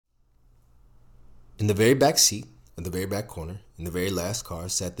In the very back seat, in the very back corner, in the very last car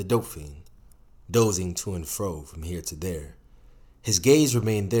sat the dope fiend, dozing to and fro from here to there. His gaze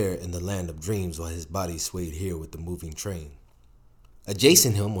remained there in the land of dreams while his body swayed here with the moving train.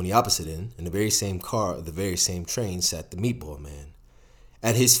 Adjacent him on the opposite end, in the very same car of the very same train, sat the meatball man.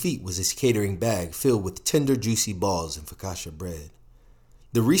 At his feet was his catering bag filled with tender, juicy balls and focaccia bread.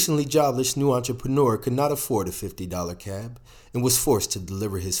 The recently jobless new entrepreneur could not afford a $50 cab and was forced to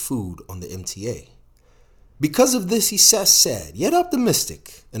deliver his food on the MTA. Because of this, he sat sad, yet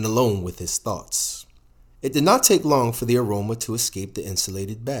optimistic, and alone with his thoughts. It did not take long for the aroma to escape the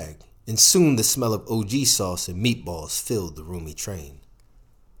insulated bag, and soon the smell of OG sauce and meatballs filled the roomy train.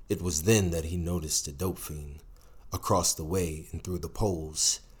 It was then that he noticed the dope fiend, across the way and through the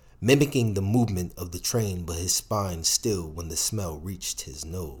poles, mimicking the movement of the train but his spine still when the smell reached his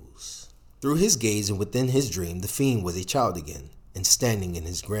nose. Through his gaze and within his dream, the fiend was a child again, and standing in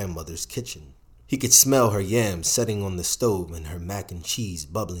his grandmother's kitchen. He could smell her yams setting on the stove and her mac and cheese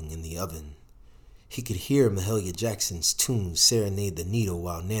bubbling in the oven. He could hear Mahalia Jackson's tunes serenade the needle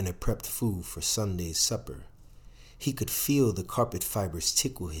while Nana prepped food for Sunday's supper. He could feel the carpet fibers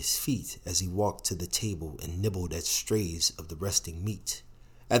tickle his feet as he walked to the table and nibbled at strays of the resting meat.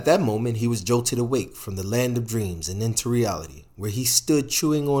 At that moment, he was jolted awake from the land of dreams and into reality, where he stood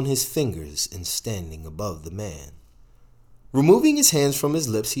chewing on his fingers and standing above the man. Removing his hands from his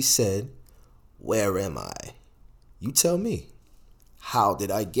lips, he said, "Where am I? You tell me. How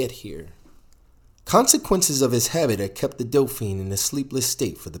did I get here?" Consequences of his habit had kept the dope fiend in a sleepless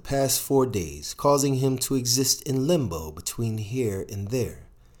state for the past 4 days, causing him to exist in limbo between here and there.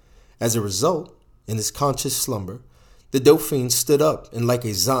 As a result, in his conscious slumber, the dope fiend stood up and, like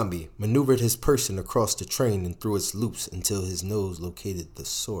a zombie, maneuvered his person across the train and through its loops until his nose located the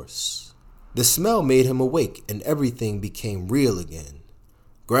source. The smell made him awake and everything became real again.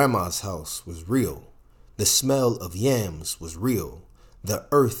 Grandma's house was real. The smell of yams was real. The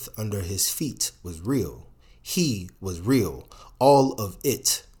earth under his feet was real. He was real. All of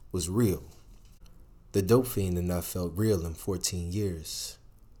it was real. The dope fiend had not felt real in 14 years.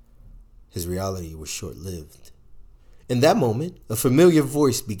 His reality was short-lived. In that moment, a familiar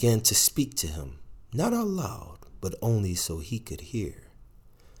voice began to speak to him, not out loud, but only so he could hear.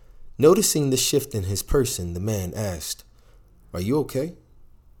 Noticing the shift in his person, the man asked, "Are you okay?"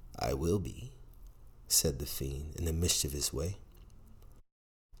 "I will be," said the fiend in a mischievous way.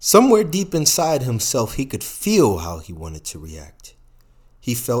 Somewhere deep inside himself, he could feel how he wanted to react.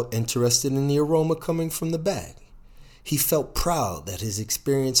 He felt interested in the aroma coming from the bag. He felt proud that his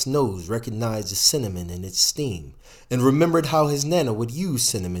experienced nose recognized the cinnamon in its steam and remembered how his Nana would use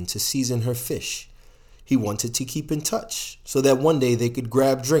cinnamon to season her fish. He wanted to keep in touch so that one day they could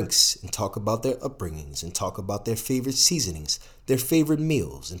grab drinks and talk about their upbringings and talk about their favorite seasonings, their favorite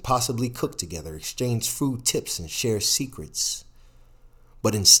meals, and possibly cook together, exchange food tips, and share secrets.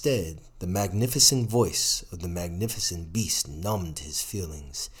 But instead, the magnificent voice of the magnificent beast numbed his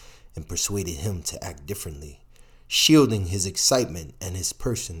feelings and persuaded him to act differently, shielding his excitement and his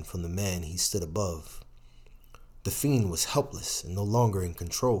person from the man he stood above. The fiend was helpless and no longer in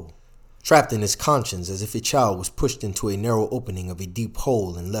control, trapped in his conscience as if a child was pushed into a narrow opening of a deep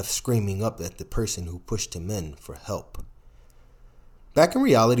hole and left screaming up at the person who pushed him in for help. Back in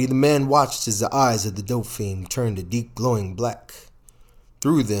reality, the man watched as the eyes of the dope fiend turned a deep glowing black.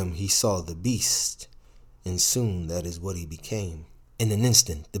 Through them, he saw the beast, and soon that is what he became. In an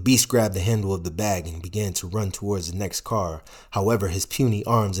instant, the beast grabbed the handle of the bag and began to run towards the next car. However, his puny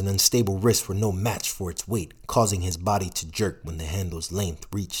arms and unstable wrists were no match for its weight, causing his body to jerk when the handle's length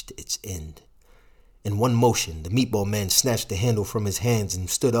reached its end. In one motion, the meatball man snatched the handle from his hands and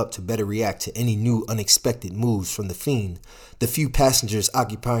stood up to better react to any new unexpected moves from the fiend. The few passengers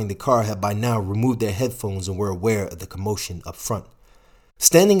occupying the car had by now removed their headphones and were aware of the commotion up front.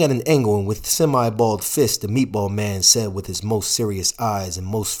 Standing at an angle and with semi-balled fists, the meatball man said with his most serious eyes and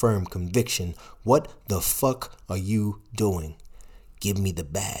most firm conviction, "What the fuck are you doing?" "Give me the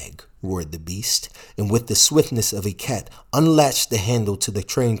bag," roared the beast, and with the swiftness of a cat, unlatched the handle to the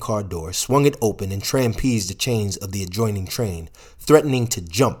train car door, swung it open, and trapezed the chains of the adjoining train, threatening to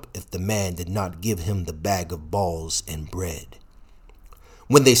jump if the man did not give him the bag of balls and bread.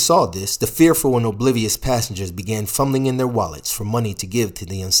 When they saw this, the fearful and oblivious passengers began fumbling in their wallets for money to give to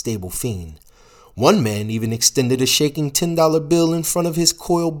the unstable fiend. One man even extended a shaking $10 bill in front of his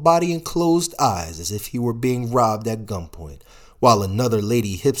coiled body and closed eyes as if he were being robbed at gunpoint, while another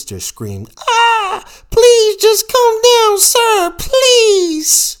lady hipster screamed, "Ah, please just come down, sir,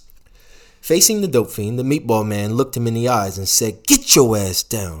 please." Facing the dope fiend, the meatball man looked him in the eyes and said, "Get your ass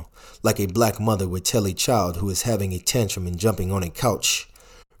down," like a black mother would tell a child who is having a tantrum and jumping on a couch.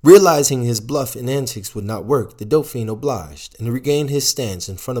 Realizing his bluff and antics would not work, the dope fiend obliged and regained his stance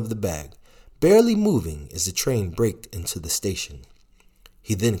in front of the bag, barely moving as the train braked into the station.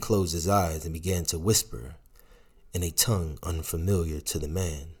 He then closed his eyes and began to whisper in a tongue unfamiliar to the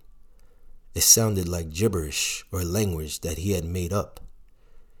man. It sounded like gibberish or a language that he had made up.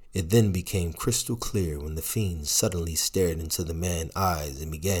 It then became crystal clear when the fiend suddenly stared into the man's eyes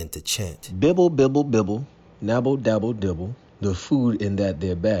and began to chant, "Bibble, bibble, bibble, nabble, dabble, dibble. The food in that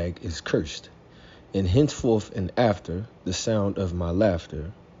there bag is cursed, and henceforth and after the sound of my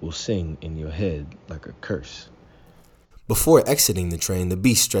laughter will sing in your head like a curse." Before exiting the train, the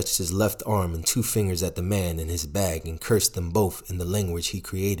beast stretched his left arm and 2 fingers at the man in his bag and cursed them both in the language he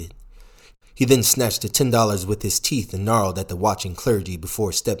created. He then snatched the $10 with his teeth and gnarled at the watching clergy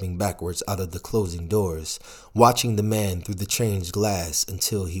before stepping backwards out of the closing doors, watching the man through the train's glass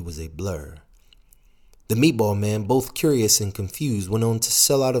until he was a blur. The meatball man, both curious and confused, went on to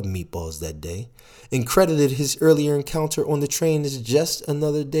sell out of meatballs that day and credited his earlier encounter on the train as just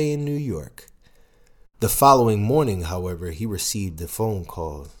another day in New York. The following morning, however, he received a phone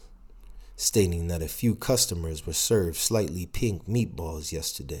call stating that a few customers were served slightly pink meatballs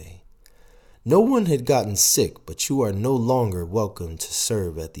yesterday. No one had gotten sick, but you are no longer welcome to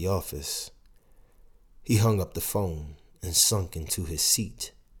serve at the office. He hung up the phone and sunk into his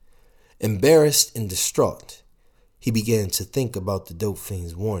seat. Embarrassed and distraught, he began to think about the dope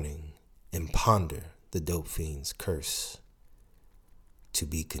fiend's warning and ponder the dope fiend's curse. To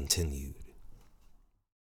be continued.